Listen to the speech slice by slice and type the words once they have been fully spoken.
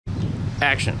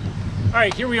action. All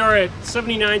right, here we are at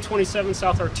 7927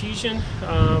 South Artesian,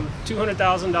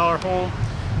 $200,000 home.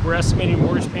 We're estimating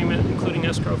mortgage payment, including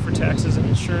escrow for taxes and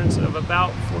insurance, of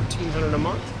about $1,400 a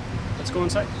month. Let's go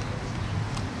inside.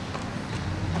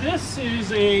 This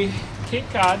is a Cape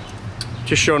Cod.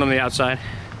 Just showing them the outside.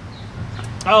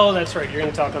 Oh, that's right. You're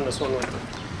going to talk on this one later.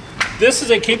 This is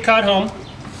a Cape Cod home,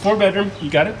 4-bedroom. You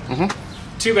got it? Mm-hmm.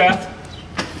 2-bath.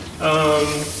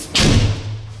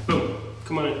 Boom.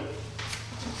 Come on in.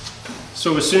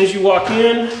 So as soon as you walk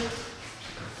in,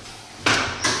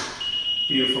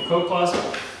 beautiful coat closet.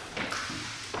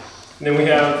 And then we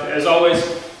have, as always,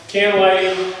 can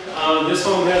lighting. This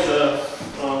home has a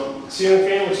ceiling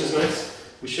fan, which is nice.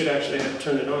 We should actually have to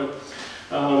turn it on.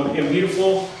 And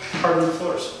beautiful hardwood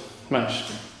floors.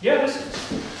 Nice. Yeah, this is.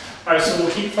 All right, so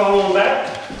we'll keep following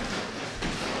back.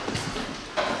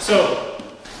 So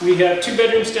we have 2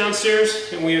 bedrooms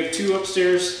downstairs, and we have 2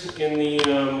 upstairs in the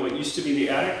what used to be the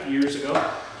attic years ago.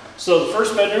 So the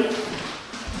first bedroom.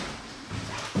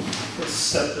 Let's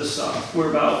set this up.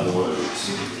 We're about 1,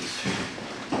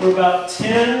 2, we're about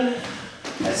 10.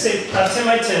 I'd say about 10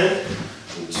 by 10.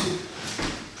 2,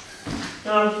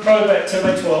 probably about 10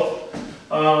 by 12.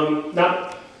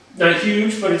 Not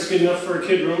huge, but it's good enough for a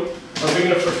kid room, or big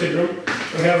enough for a kid room.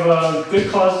 We have a good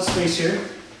closet space here.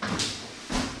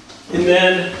 And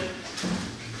then,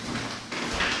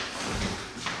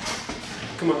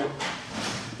 come on in.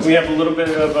 We have a little bit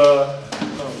of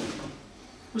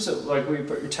what's it, like where you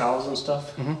put your towels and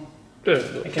stuff? Mm-hmm.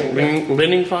 Good.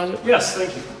 Linen closet? Yes,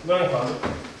 thank you. Linen closet.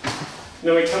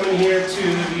 Then we come in here to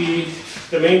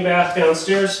the main bath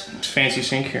downstairs. It's a fancy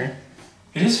sink here.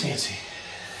 It is fancy.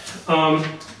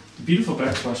 Beautiful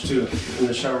backsplash too in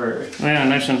the shower area. Oh, yeah,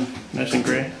 nice and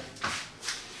gray.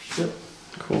 Yep.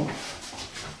 Cool.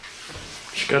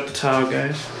 Just got the towel,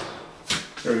 guys.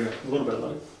 There we go. A little bit of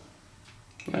light.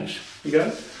 Nice. You got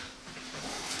it?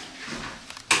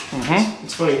 Mm-hmm.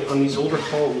 It's funny, on these older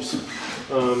homes,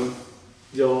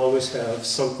 you'll always have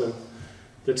something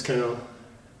that's kind of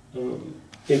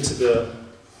into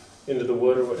the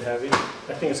wood or what have you.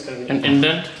 I think it's kind of an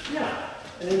indent. Yeah.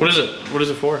 What is it? What is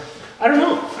it for? I don't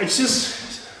know. It's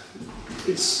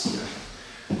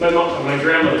my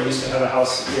grandmother used to have a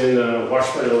house in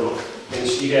Ashburn, Illinois, and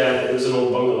it was an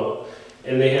old bungalow,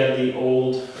 and they had the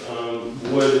old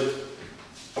wood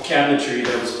cabinetry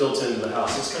that was built into the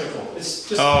house. It's kind of cool. It's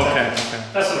just okay.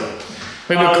 That's what I mean.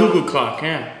 Maybe a cuckoo clock,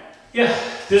 yeah. Yeah,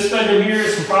 this bedroom here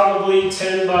is probably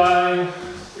 10 by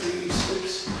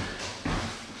 36.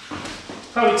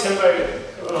 Probably 10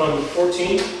 by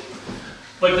 14.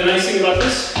 But the nice thing about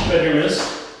this bedroom is,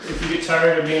 if you get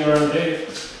tired of being around Dave,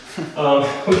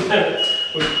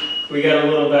 we got a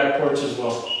little back porch as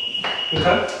well.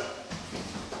 Okay?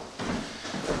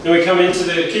 Then we come into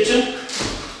the kitchen.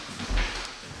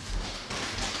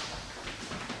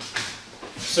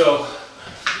 So,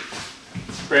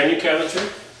 brand new cabinetry,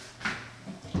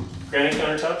 granite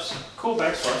countertops, cool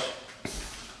backsplash.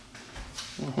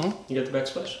 Mm-hmm. You got the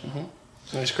backsplash? Mm-hmm.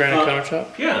 Nice granite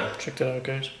countertop. Yeah. Check that out,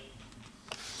 guys.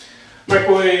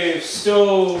 Microwave,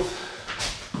 stove,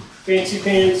 fancy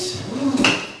pants.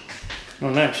 Oh,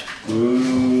 nice.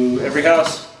 Ooh, every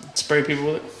house. Spray people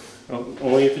with it? Oh,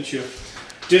 only if it's you.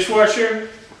 Dishwasher,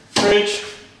 fridge.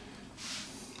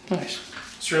 Nice.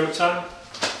 Ceramic tile.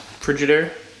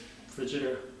 Frigidaire.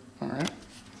 Frigidaire. All right.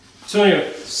 So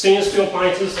anyway, stainless steel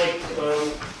appliances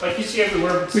like you see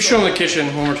everywhere. We show them the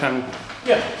kitchen one more time.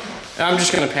 Yeah. I'm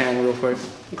just gonna pan real quick.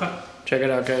 Okay. Check it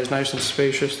out, guys. Nice and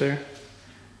spacious there.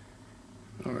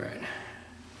 All right.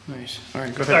 Nice. All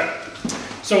right, go ahead. All right.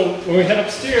 So when we head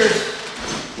upstairs,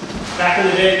 back in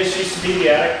the day, this used to be the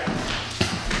attic.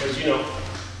 As you know,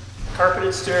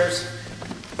 carpeted stairs.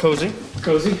 Cozy.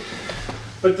 Cozy.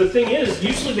 But the thing is,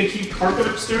 usually they keep carpet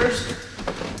upstairs,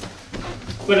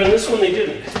 but on this one they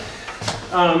didn't.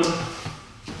 I'm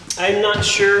not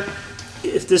sure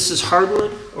if this is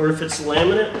hardwood or if it's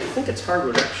laminate. I think it's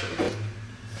hardwood actually.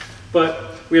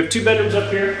 But we have 2 bedrooms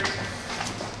up here.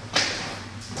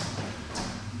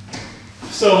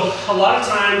 So a lot of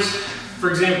times, for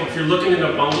example, if you're looking at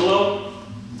a bungalow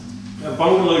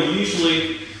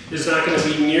usually is not going to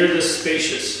be near this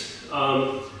spacious.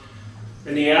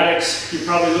 In the attics, you're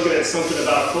probably looking at something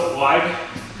about a foot wide.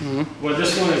 Mm-hmm. Well,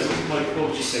 this one is like, what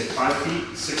would you say, 5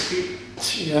 feet, 6 feet?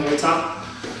 Yeah. On the top.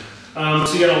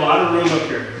 So you got a lot of room up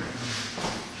here.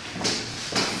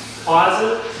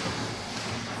 Closet.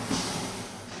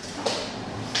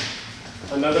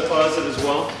 Another closet as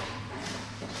well.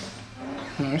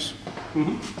 Nice.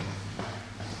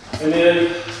 Mm-hmm. And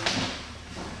then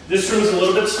this room's a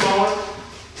little bit smaller.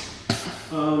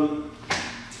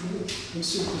 Let me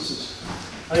see what this is.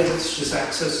 I think it's just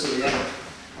access to the attic.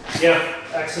 Yeah,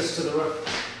 access to the roof.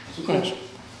 So cool.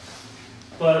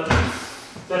 But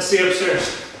that's the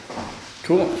upstairs.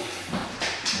 Cool.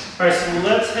 All right, so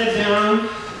let's head down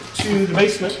to the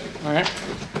basement. All right.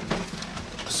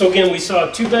 So again, we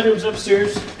saw 2 bedrooms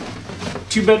upstairs,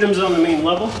 2 bedrooms on the main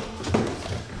level.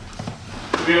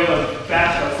 We have a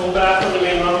bath, a full bath on the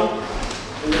main level,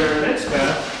 and then our next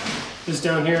bath is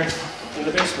down here in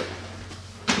the basement.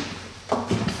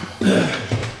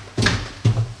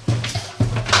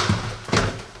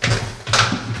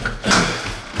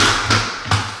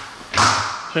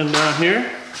 And down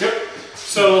here. Yep.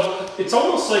 So it's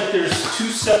almost like there's 2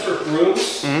 separate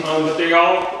rooms, but they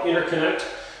all interconnect.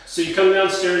 So you come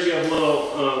downstairs, you have a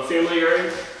little family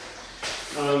area.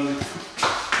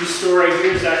 This door right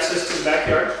here is access to the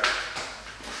backyard.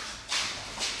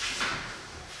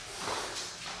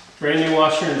 Brand new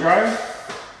washer and dryer.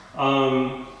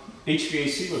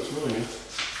 HVAC looks really new.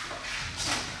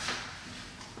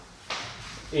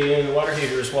 And the water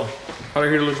heater as well. Water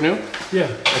heater looks new? Yeah,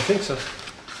 I think so.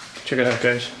 Check it out,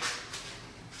 guys.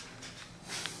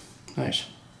 Nice.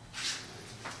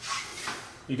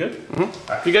 You good?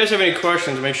 If you guys have any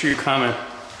questions, make sure you comment,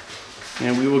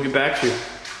 and we will get back to you.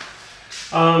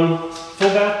 Full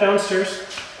bath downstairs.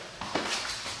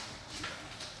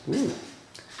 Ooh,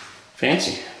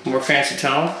 fancy. More fancy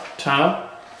tile. Check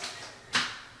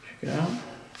it out.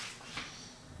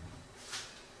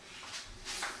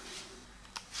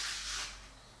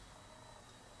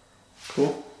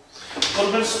 Cool. A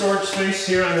little bit of storage space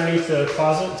here underneath the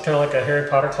closet. It's kind of like a Harry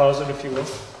Potter closet, if you will.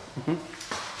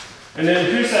 And then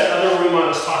here's that other room I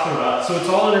was talking about. So it's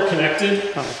all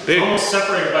interconnected. Oh, it's big. It's almost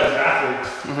separated by the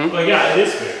bathroom. But yeah, it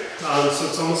is big. So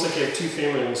it's almost like you have 2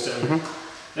 family rooms down here.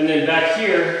 And then back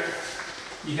here,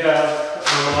 you have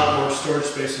a lot more storage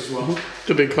space as well. It's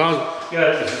a big closet.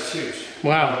 Yeah, it is. It's huge.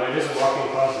 Wow. It is a walk-in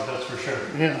closet, that's for sure.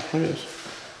 Yeah, look at this.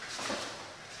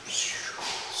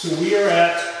 So we are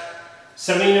at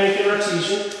 79th and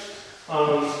Artesian.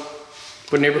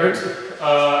 What neighborhood?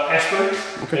 Ashburn.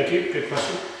 Okay. Thank you. Good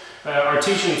question.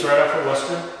 Artesian is right off of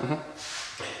Western.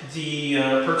 The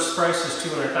purchase price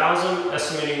is $200,000.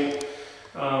 Estimating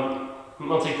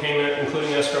monthly payment,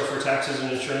 including escrow for taxes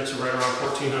and insurance, are right around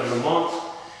 $1,400 a month.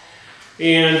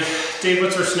 And Dave,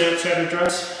 what's our Snapchat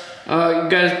address? You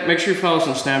guys, make sure you follow us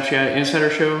on Snapchat, Insider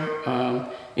Show,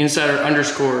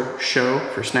 Insider_show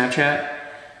for Snapchat.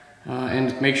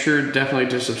 And make sure definitely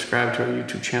to subscribe to our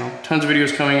YouTube channel. Tons of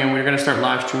videos coming in. We're going to start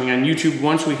live streaming on YouTube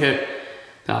once we hit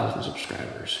 1,000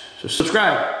 subscribers. So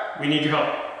subscribe. We need your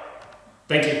help.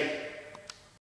 Thank you.